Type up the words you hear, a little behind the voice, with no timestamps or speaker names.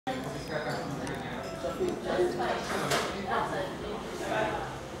Happy birthday.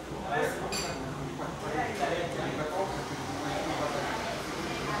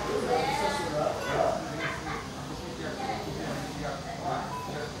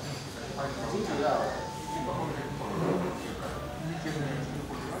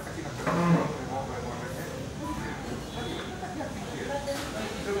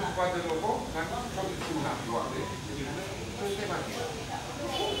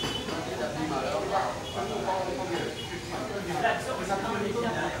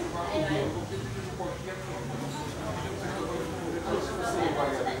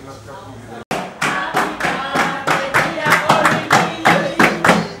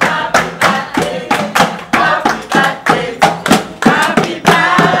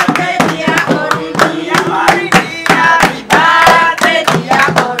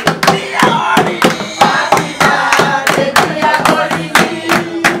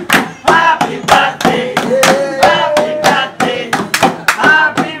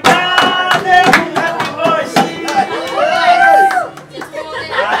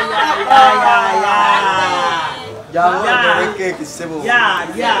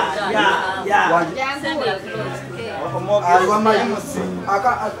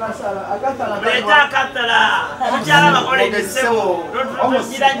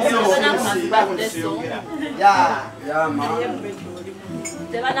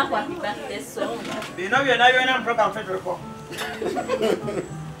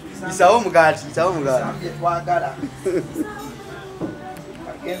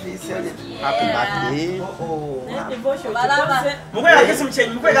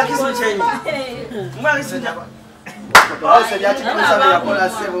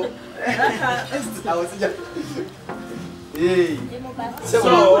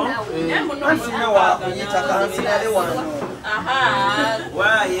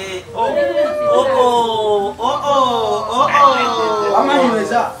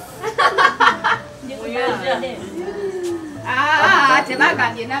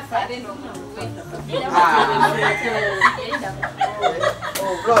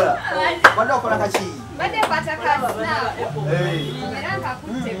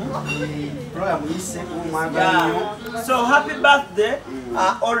 So happy birthday,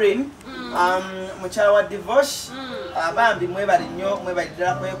 Orin. Mukyala wa Devosh. Bambi mwebali nnyo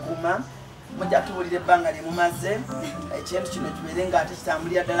mwebalira kwekuuma. Mujja tuwulira ebbanga lye mumaze. Ekintu kino kibeere ng'ate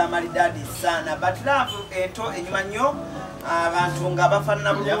kitambulira ddala maridadi sana. But love ento enyuma nnyo abantu nga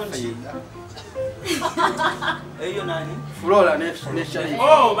bafaanana bulungi. Eyo nani? Flora ne Sharif.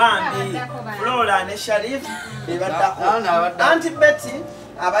 Oh bambi. Flora ne Sharif bebaddako. Auntie Betty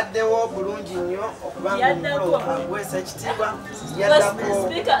abaddewo bulungi nnyo okubanga omukulu agwesa ekitiibwa yaddako.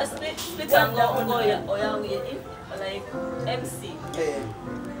 Speaker oya like MC.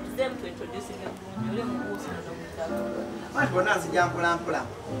 Them to introducing Mati bonna nzija mpolampola.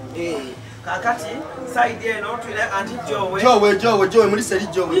 Kakati side eno tulina Auntie Joe mulisa eri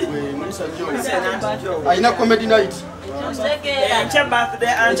Joe alina comedy night. Encha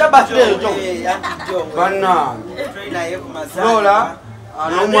birthday Auntie Joe. Banna naye ku mazala. Flora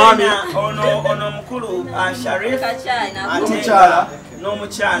n'omwami ono mukulu Sharif n'omukyala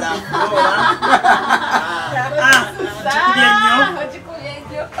n'omukyala Flora.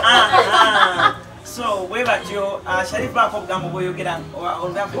 So we batyo Sharif bako bugambo boyogera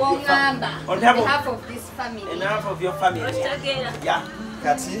on behalf of this family. On behalf of your family. Yeah.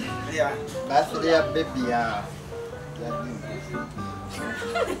 Kati. Yeah. birthday ya baby ya.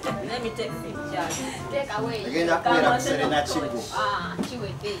 Let me take pictures. Take away. Agenda kwera kuserena Kigo.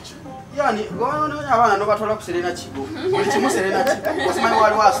 Chiwedde. Yani gono abana no batola kuserena Kigo. Buli kimu serena Kigo. Osimanye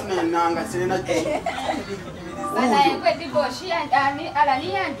wali wasuna enanga serena Kigo.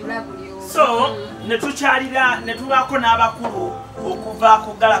 So, netukyalira netubako n'abakulu okuva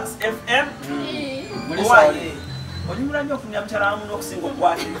ku Galaxy FM. Owaye. Onyumula nnyo okunya mukyala wamu n'okusinga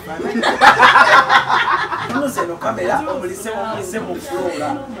okukwata ebifaananyi. Tunuze no kamera omulise mu Flora.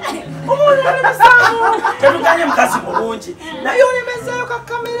 Omulemesamu. Tetuganye mukazi mulungi. Naye olemezeeyo ka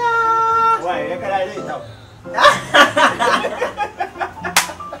kamera. Waye lekala leeta.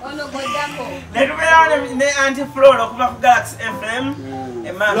 Ne Auntie Flora okuva ku Galaxy FM.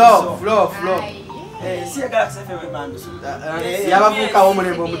 Flow. Si Galaxy FM emanduso. Yabavuka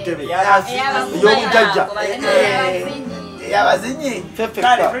omulembe omutebe. Yobujjajja. Yabazinyi.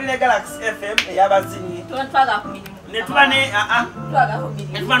 Kale tulina Galaxy FM eyabazinyi. Netuba ne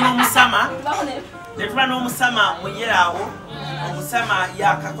netuba n'omusama. Netuba n'omusama muyerawo. Omusama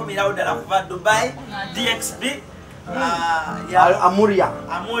yakakomerawo ddala kuva Dubai. DXB.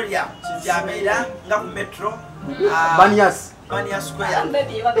 Amuria Jabeira nga ku metro. Banias Mania Square.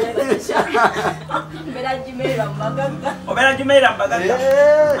 Maybe you are better than Magaga. Obera Jumeira Mbagaga.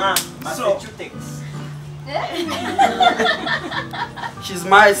 So she's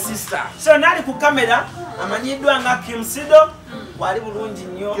my sister. So nali ku kamera amanyiddwa nga Kimsido wali bulungi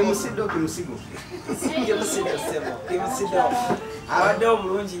nnyo. Kimsido. Kimsido sebo. Kimsido. Abadde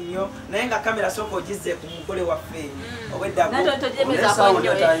obulungi nnyo naye nga kamera soko ogizze ku mugole waffe obweddago.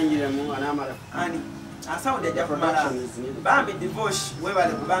 Ani asawudde ajja kumala. Bambi Devosh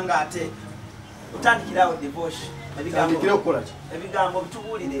webale kubanga ate utandikirawo Devosh. Ebigambo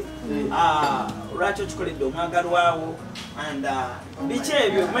bitubuulire lwaki okikoledde omwagalwawo and biki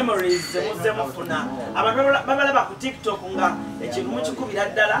ebyo memories zemuze mufuna abantu babalaba ku TikTok nga ekintu mukikubira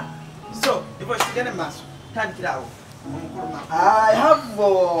ddala. So Devosh tugende maaso tandikirawo omukulu. I have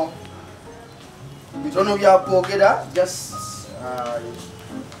bitono bya kwogera just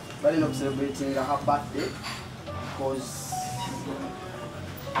balina celebrating her birthday because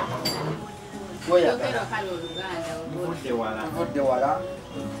tuvudde wala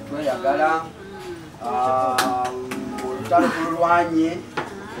tweyagala olutalo tululwanye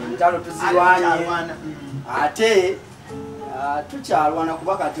entalo tuzirwanye ate tukyalwana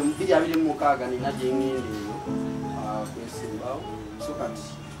kuba kati 2026 nina gyengende eyo kwesimbawo so kati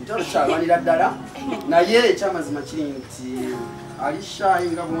entalo tukyalwanira ddala naye ekyamazima kiri nti ali shayi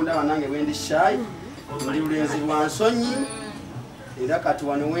nga bundaba nange bwendi shayi ndi lulenzi lwa nsonyi era kati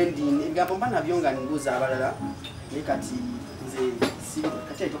wano wendi ebigambo mba nabyo nga nimbuuza abalala naye kati nze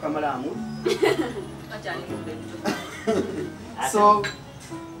kati aitoka malaamu. So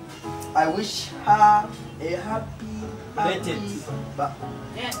I wish her a happy happiest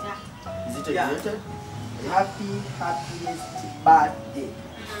birthday.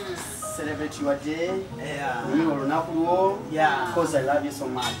 Celebrate your day. Because I love you so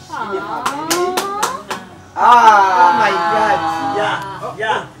much. Oh my God.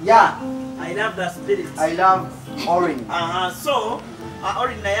 Yeah. I love the spirit. I love Orin. So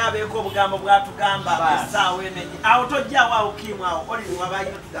Orin naye abeeko obugambo bwatugamba essaawa eno awo tojjawo awo kimu awo Orin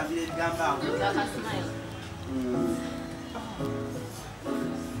wabaayino tugambira ebigambo awo.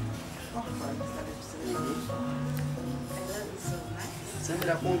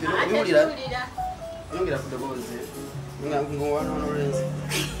 Sembera kumpi yongera kudobooze ng'owana Lorenzo.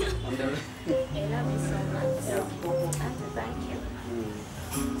 I love you so much. And thank you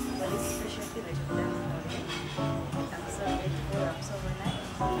for this special thing that you've done for me. I'm so grateful, I'm so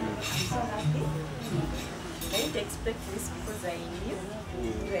relaxed, I'm so happy. I didn't expect this because I knew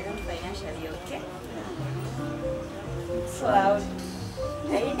you were not financially okay. So I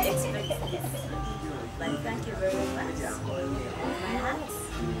didn't expect this. But thank you very much for my heart.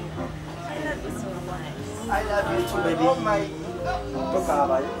 I love you so much. I love you too, baby. Oh my.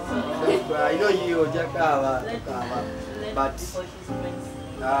 I know you Jakava, but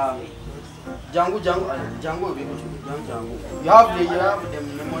Django will be good to Django. You have the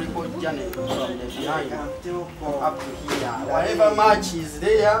memory code Janet from the behind up to here. Whatever match is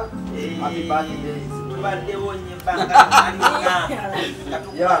there, happy birthday.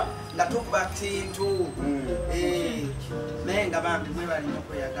 Yeah. Ngatukuba kintu naye nga bambi mwe balina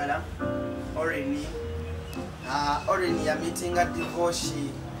okweyagala. Orin ya meeting at Devosh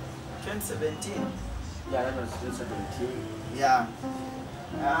 2017. Yeah, that was 2017. Yeah.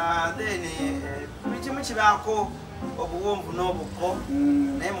 Then bikimu kibaako obuwonvu n'obuko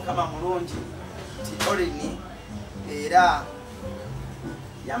naye mukama mulungi ti Orin era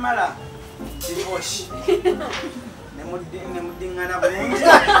yamala Devosh nemuddingana bulungi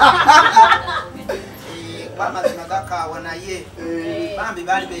amazima gakaawa naye bambi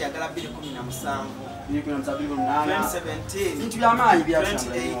baali beeyagala 2017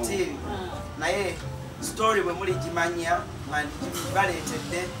 2018 naye story bwe muligimanya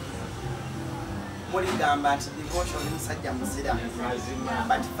baleetedde muligamba nti Devosh oli musajja muzira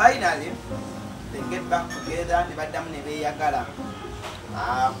but finally they get back together ne baddamu ne beeyagala.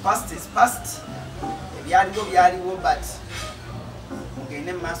 Past is past. Byaliwo but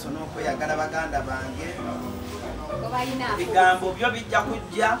mugende maaso n'okweyagala baganda bange. Ebigambo byo bijja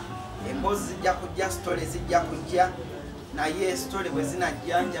kujja, emboozi zijja kujja, story zijja kujja, naye story bwe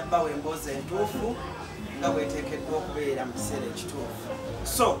zinajja njabbawo emboozi entuufu nga bweteekeddwa okubeera mu kiseera ekituufu.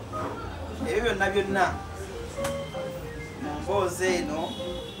 So ebyo byonna mu mboozi eno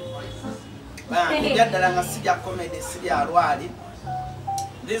banja ddala nga sijja comedy sijja lwali.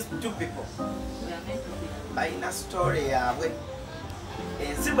 These two people balina story yaabwe.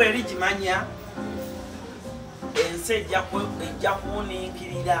 Ensi bw'eri gimanya, ensi ejja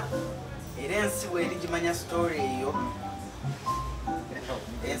kuwuniikirira era ensi bw'eri gimanya story eyo,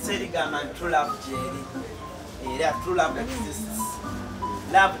 ensi erigamba nti tulaavu gyeri. era true love exists.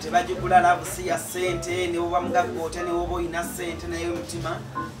 Love tebagigula, love si ya sente, ne woba mugaggoota ne woba oyina sente naye omutima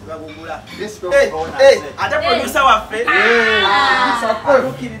tebagugula. Ate producer waffe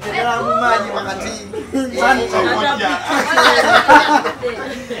atukkiridde ddala mu maanyi wakati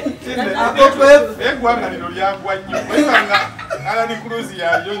eggwanga lino lyagwa nnyo oyibanga Alani Cruz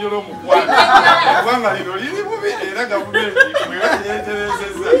yayonyola omukwano eggwanga lino liri bubi era gavumenti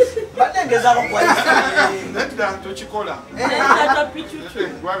mwebayeterezeza batengezaako kuwayisa nedda tukikola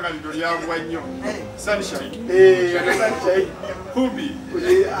eggwanga lino lyagwa nnyo sunshine hubi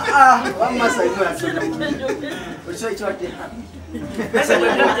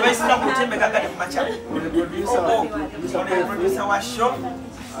baisira ku lutembe kagadi mu makya producer wa show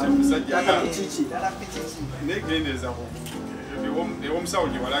negendeeza omusawo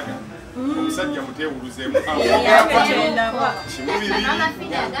gye walaga omusajja muteewuluzeemu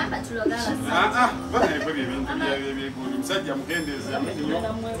omusajja mugendeezeemu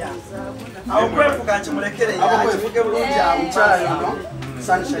okwefuga nkimulekere kivuge bulungi omukyala yono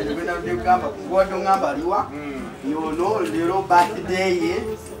Sunshine gwenda kugamba kuwadde ngamba aliwa yono leero birthday ye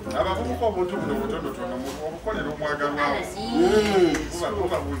abavubuka obuntu buno butonotono obukolera omwagalwawo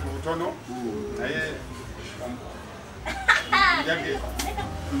buba buntu butono naye yage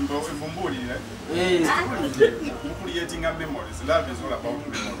mumbuulire creating memories. Love is all about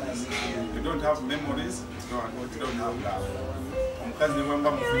memories. You don't have memories, you don't have love. Omukazi ne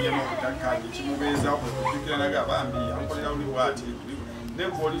bwamba mufunyemu obutakkanya kimubeezaawo okujjukira naga bambi ankolera oli bw'ati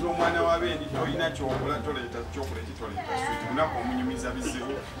nevooliza omwana w'abeeni tolina kyokola toleeta kyokola ekitoleeta switi lunaku omunyumiza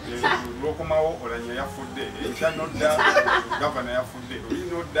bizibu lwokomawo olanya yafudde ekya nodda gavana yafudde oli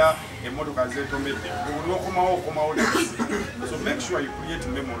nodda emmotoka zeetomedde lwokomawo okomawo nebizibu. So make sure you create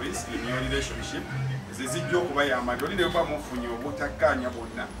memories in your relationship zizijja okubayamba nti oli ne bba mufunye obutakkaanya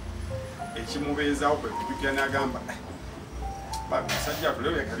bwonna ekimubeezaawo kwe kujjukira n'agamba musajja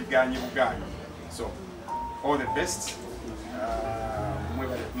atulebeka biganye bugaanyi. So all the best.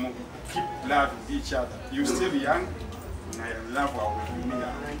 Keep love with each other. You still young, and I love our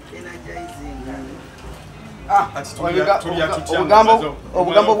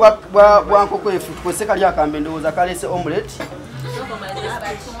obugambo bwa nkoko efu tukozese kali akambe ndowooza kalese omelette.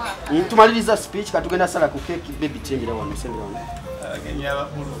 Tumaliriza speech katugenda sala ku cake baby tembera wano sembera wano.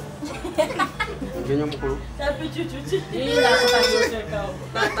 Ngenyo mukulu.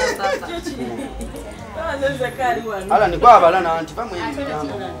 Ala ni kwa balana nti pamwe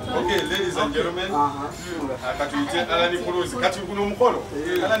ebigambo. Okay, ladies and gentlemen. Katuyite Alani Cruz kati kuno mukolo.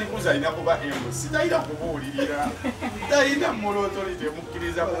 Alani Cruz alina kuba MC. Tayina kubuulirira. Tayina mulotolite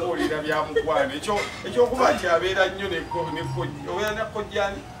mukkiriza kubuulira bya mukwana. Ekyo kuba nti abeera nnyo ne obeera ne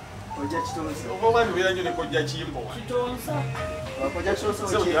kojjani. Oja kitonse. Oba obeera nnyo ne kojja kimbo. Kitonsa. Oja kitonse.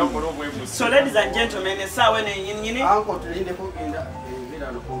 So ladies and gentlemen, esaawa nenyini. Anko tulinde kugenda.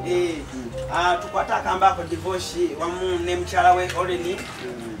 Tukwata akambako Devosh wamu ne mukyala we Oren.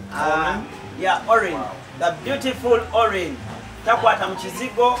 Oren, the beautiful Oren. Takwata mu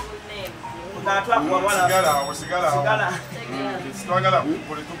kizigo Sigala. Twagala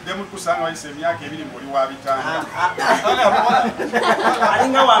demu kusanga wayise emyaka ebiri ng'oli wa bitanga.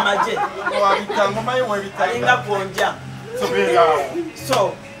 Alinga wa maje. Wa bitanga, omaye wa bitanga. Alinga gonja.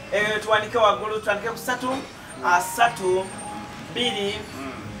 So, tuwanike waggulu, tuwanike ku 3, 2, 1,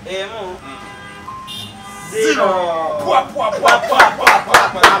 0.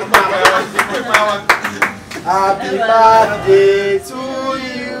 Happy birthday to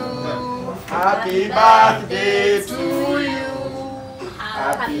you. Happy birthday to you.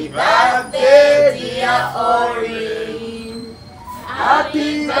 Happy birthday, dear Orin.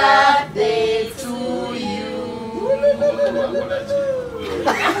 Happy birthday to you.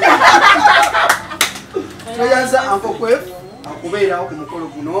 Tuyanza Uncle Kwef akubeerawo ku mukolo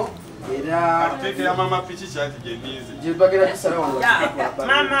guno era atekera mama pichi kyati gyennize gye bagenda gisala wano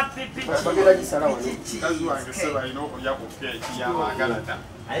mama pipi bagenda gisala wano kazi wange seba ino okulya ku keeki y'amagalata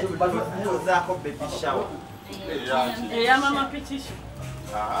ayi bazaako baby shower eya mama pichi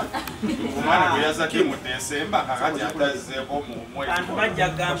omwana gwe yazadde mu Desemba kakati atazzeeko mu mwezi bantu bajja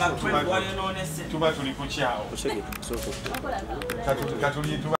gamba kwebwayononese tuba tuli ku kyawo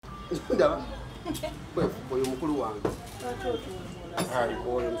katuli ndaba oyo mukulu wange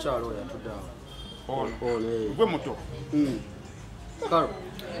oyo mukyalo oyo atudde awo gwe muto kalo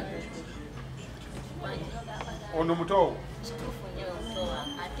ono muto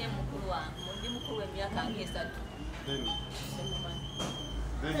ate mukulu wange ndi mukulu w'emyaka ng'esatu.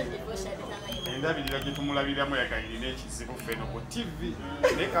 endabirira gye tumulabiramu yakayirina ekizibu ffeno ku TV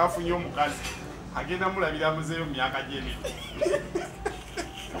naye kaafunye omukazi agenda mulabira muzeeyo mu myaka gy'emiti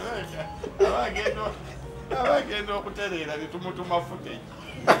aba agenda abagenda okutereera ne tumutuma footage.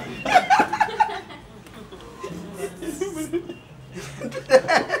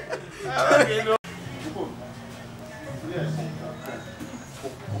 Abagenda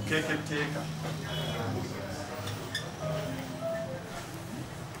okukeeketeeka.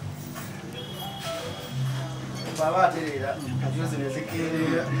 Baba aterera kajozi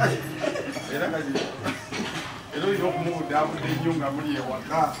nezikeerera. Era kati era olina okumubudaabuda ennyo nga muli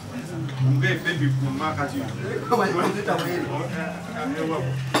ewaka ngaebebi kuma kati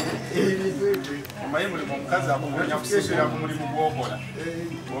omanyi mulimu omukazi akugonya kusobera ku mulimu gwokola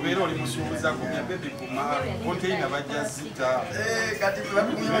obeera oli musuubuza gumya bebi kuma konteina bajja zita kati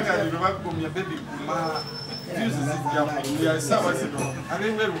bebagumya bebi kuma views zijja esaawa zino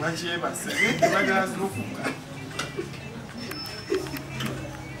ab'ebweru bakyebase bagala zinofuka.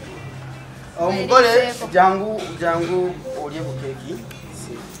 Omugole jangu olye bukeeki.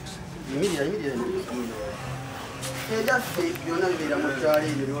 Yimirira. Ejaffe byonna bibeera mu kyalo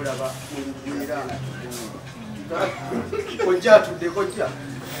ebyo byolaba mu mbeera. Kojja atudde kojja.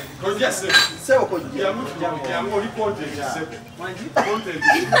 Kojja sebo. Sebo kojja. Yamu oli content sebo. Content.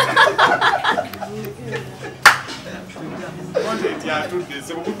 Content yatudde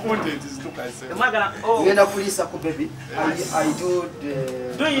sebo. Content zituka sebo. Ngenda kuliisa ku baby. I do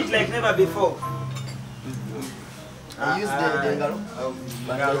it like never before. I use the ngalo.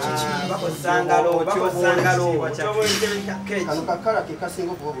 Sangalo, Kano kakala ke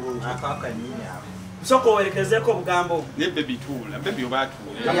kasinga okuba bulungi. Soko werekezeko obugambo. Ne baby tuula. Baby oba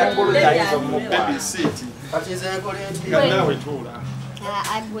tuula. Baby sit. Kati nze nkole nti. Nawe tuula.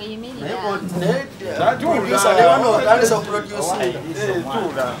 Agwe yimirira. Tuula.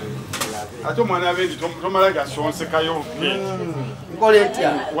 Ate omwana abendi tomala gasonsekayo. Nkole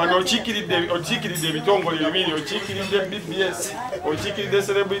ntya. Wano okiikiridde ebitongole bibiri, okiikiridde BBS, okiikiridde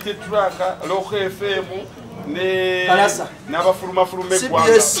Celebrity Tracker, Local FM ne Kalasa. N'abafulumafuluma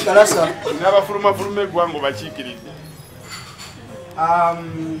eggwanga. CBS Kalasa. N'abafulumafuluma eggwanga bakiikiridde.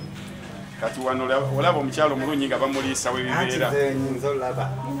 Kati wano olaba omukyalo omulungi nga bamuliisa we bibeera. Mukyalo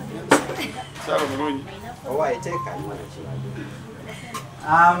omulungi.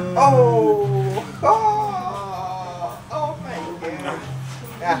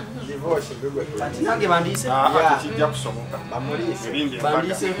 Kati nange bandiise. Tekijja kusoboka.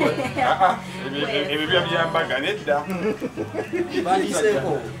 Bandiiseeko. Ebyo bya byambaga nedda.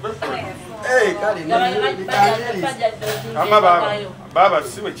 Bandiiseeko. Kale Ama baba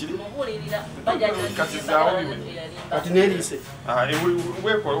siwe kiri. Kati zaawo bibiri. kati neeriise.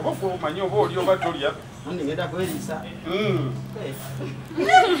 Weekola oba omanyi oba oli oba tolya. Ngenda kweriisa.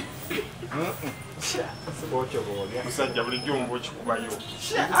 Musajja bulijjo mbu okikubayo.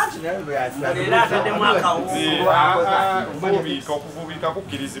 Era ataddemu Okuvubiika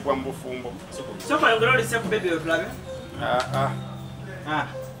kukkirizibwa mu bufumbo. Soko yongera olise ku baby otulabe.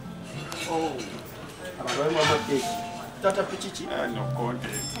 Tata pichichi. No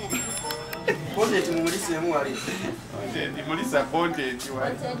content. Content mumuliseemu wali. Content mulisa content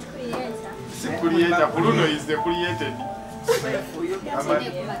wali. Content creator. Si creator, Bruno is the created. Ama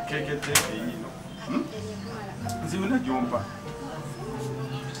kekete yino. Nzibuna jompa.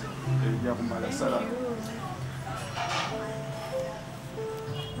 Ejja kumala sala.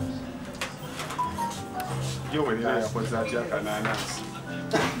 Yo welera yakoze atya kananasi.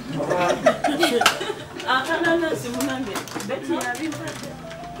 Akananasi munange. Beti yabimpa.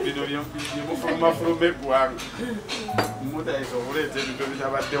 Bino byomufulumafuluma eggwanga. Mutayinza okuleeta ebintu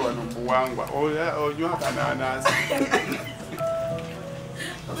ebitabadde wano mu buwangwa. Onywa akananasi.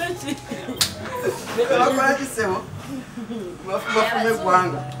 Bakola kisebo. Bafuluma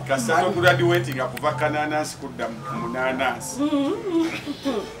eggwanga. Kasita graduate nga kuva kananasi kudda mu nanasi.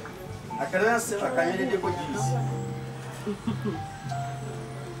 Akananasi akanyereddeko juice.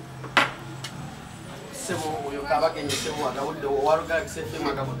 Sebo oyo kabagenye sebo agabudde owaluga XFM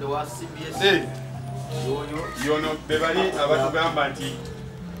agabudde wa CBS. Yono bebali abatugamba nti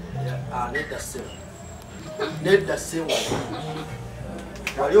nedda sebo.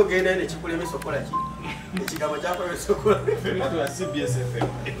 Wali ogenda ne kikulemesa okola ki? Ekigambo kyakulemesa okola. Femoto ya CBS FM.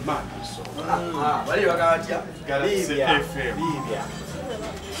 Emani so. Bali bagamba atya? Galaxy FM. Libya.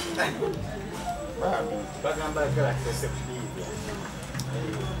 Bagamba Galaxy FM.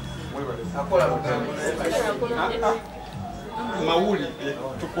 Akola lugambo. Mawulire,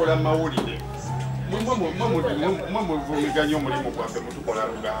 tukola mawulire. Mwe muvumiganya omulimu gwaffe mutukola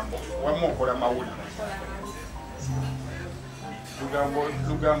lugambo. Wamu okola mawulire.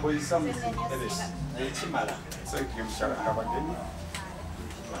 Lugambo is something else. Ekimala. Thank you, Mshala Kabageni.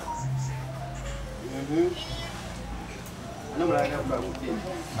 Nomulala kwa mutini.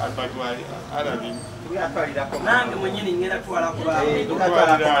 Albatwali alabi. Tuyatwalirako. Nange mwennyini ngenda twala ku baawe.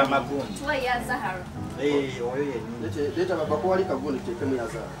 Tukatwalako amagundi. Tuwa ya Zahara. Oyo yennyini. Leta baba ko wali kagundi tekemu ya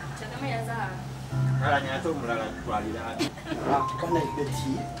Zahara. Tekemu ya Zahara. Ala nyato omulala twalira. Kana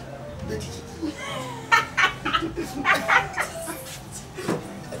ibeti.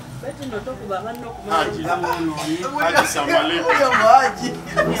 Beti ndo tokuba banno Haji. kumanya. Haji Samaleko. Haji.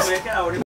 Niwekera oli